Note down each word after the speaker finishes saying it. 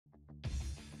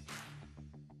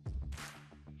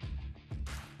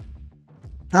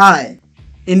Hi,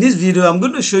 in this video I'm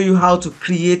going to show you how to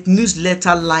create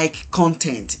newsletter-like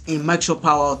content in Microsoft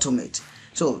Power Automate.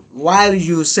 So while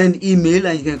you send email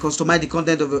and you can customize the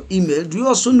content of your email, do you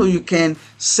also know you can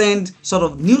send sort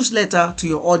of newsletter to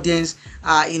your audience,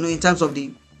 in terms of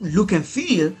the look and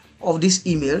feel of this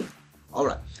email? All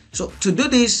right. So to do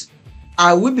this,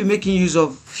 I will be making use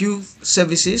of few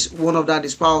services. One of that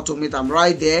is Power Automate. I'm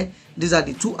right there. These are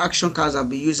the two action cards I'll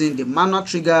be using: the manual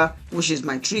trigger, which is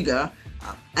my trigger,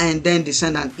 and then they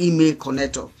send an email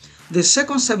connector. The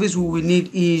second service we will need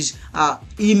is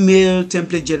email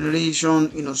template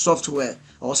generation, software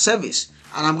or service,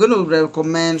 and I'm going to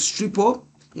recommend Stripo,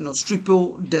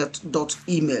 stripo.email.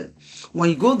 When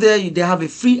you go there, they have a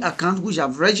free account which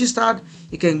I've registered.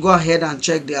 You can go ahead and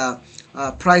check their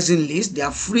pricing list. They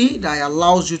are free. That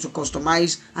allows you to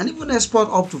customize and even export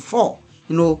up to 4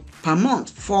 per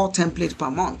month, 4 templates per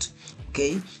month.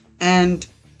 Okay, and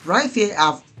right here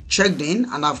I've checked in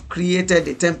and I've created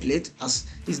a template as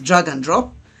is drag and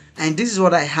drop, and this is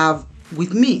what I have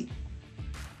with me.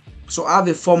 So I have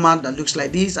a format that looks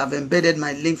like this. I've embedded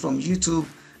my link from YouTube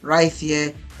right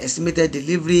here, estimated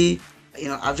delivery.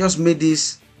 I've just made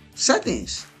these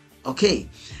settings. Okay,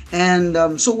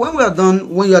 and so when you are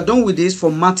done with this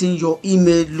formatting your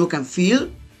email look and feel,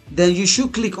 then you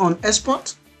should click on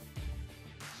export.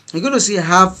 You're going to see I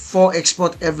have 4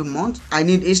 export every month. I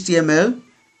need HTML.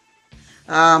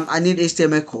 I need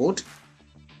HTML code,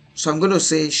 so I'm going to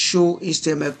say show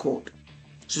HTML code.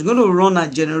 So it's going to run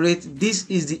and generate. This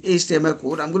is the HTML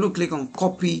code. I'm going to click on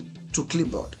copy to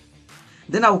clipboard.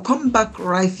 Then I'll come back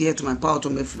right here to my Power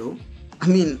Automate flow.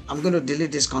 I'm going to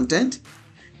delete this content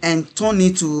and turn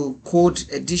it to code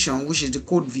edition, which is the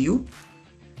code view.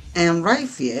 And right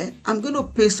here, I'm going to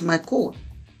paste my code.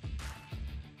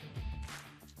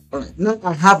 Alright, now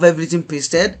I have everything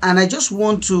pasted, and I just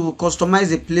want to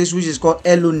customize a place which is called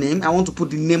hello name. I want to put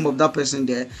the name of that person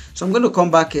there. So I'm going to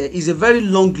come back here. It's a very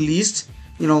long list,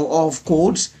 of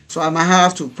codes. So I might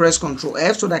have to press Ctrl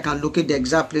F so that I can locate the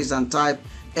exact place and type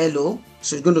hello.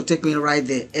 So it's going to take me right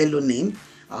there, hello name.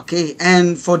 Okay,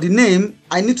 and for the name,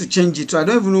 I need to change it. So I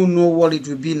don't even know what it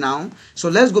will be now. So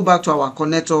let's go back to our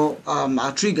connector,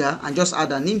 our trigger, and just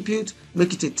add an input,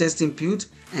 make it a test input,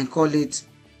 and call it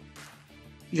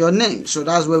your name. So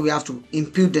that's where we have to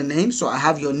input the name. So I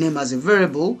have your name as a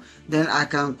variable. Then I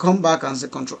can come back and say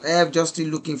Ctrl F, just still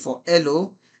looking for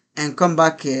hello, and come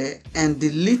back here and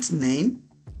delete name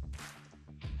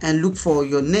and look for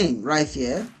your name right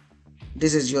here.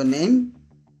 This is your name,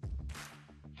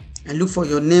 and look for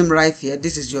your name right here.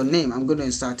 This is your name. I'm going to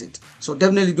insert it. So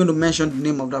definitely going to mention the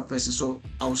name of that person. So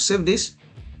I'll save this.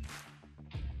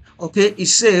 Okay,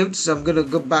 it's saved. So I'm going to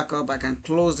go back up. I can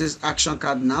close this action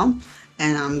card now,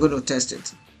 and I'm going to test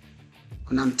it.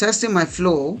 When I'm testing my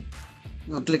flow,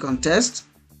 I'm going to click on test.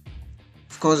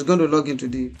 Of course, it's going to log into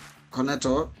the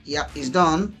connector. Yeah, it's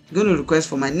done. It's going to request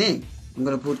for my name. I'm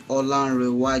going to put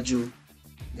Olanrewaju.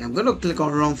 I'm going to click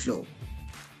on run flow.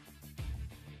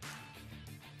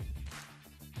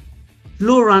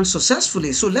 Flow ran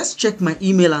successfully. So let's check my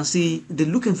email and see the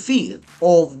look and feel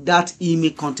of that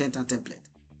email content and template.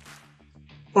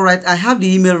 Alright, I have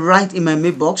the email right in my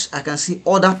mailbox. I can see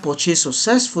order purchased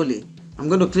successfully. I'm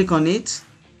going to click on it.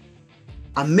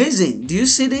 Amazing. Do you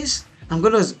see this? I'm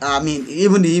going to,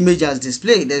 even the image as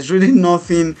displayed. There's really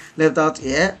nothing left out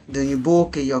here. The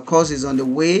TheOyinbooke, your course is on the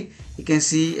way. You can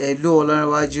see hello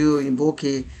Olanrewaju,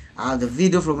 TheOyinbooke. I have the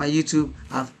video from my YouTube.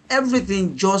 I have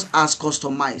everything just as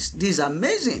customized. This is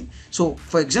amazing. So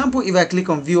for example, if I click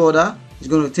on view order, it's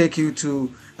going to take you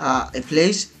to a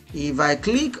place. If I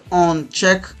click on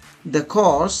check the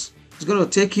course, it's going to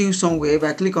take you somewhere. If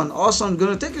I click on awesome, it's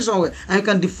going to take you somewhere, and you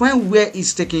can define where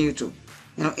it's taking you to,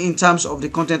 in terms of the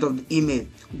content of the email.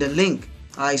 The link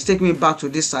is taking me back to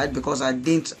this side because I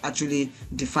didn't actually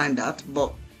define that.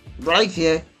 But right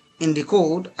here in the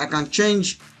code, I can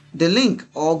change the link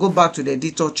or go back to the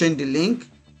editor, change the link.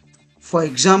 For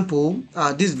example,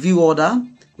 this view order,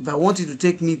 if I want it to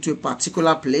take me to a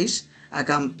particular place, I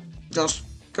can just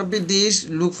copy this,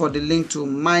 look for the link to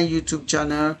my YouTube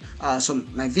channel,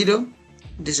 my video.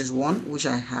 This is one which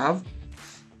I have,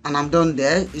 and I'm done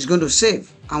there. It's going to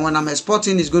save, and when I'm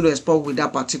exporting, it's going to export with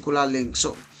that particular link.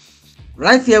 So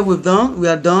right here we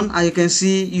are done, and you can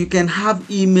see you can have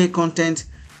email content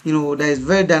that is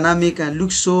very dynamic and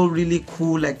looks so really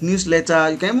cool, like newsletter.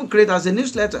 You can even create as a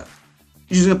newsletter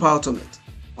using Power Automate.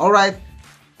 Alright,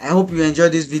 I hope you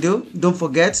enjoyed this video. Don't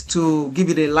forget to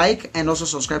give it a like and also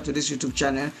subscribe to this YouTube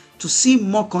channel to see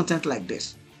more content like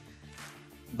this.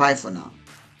 Bye for now.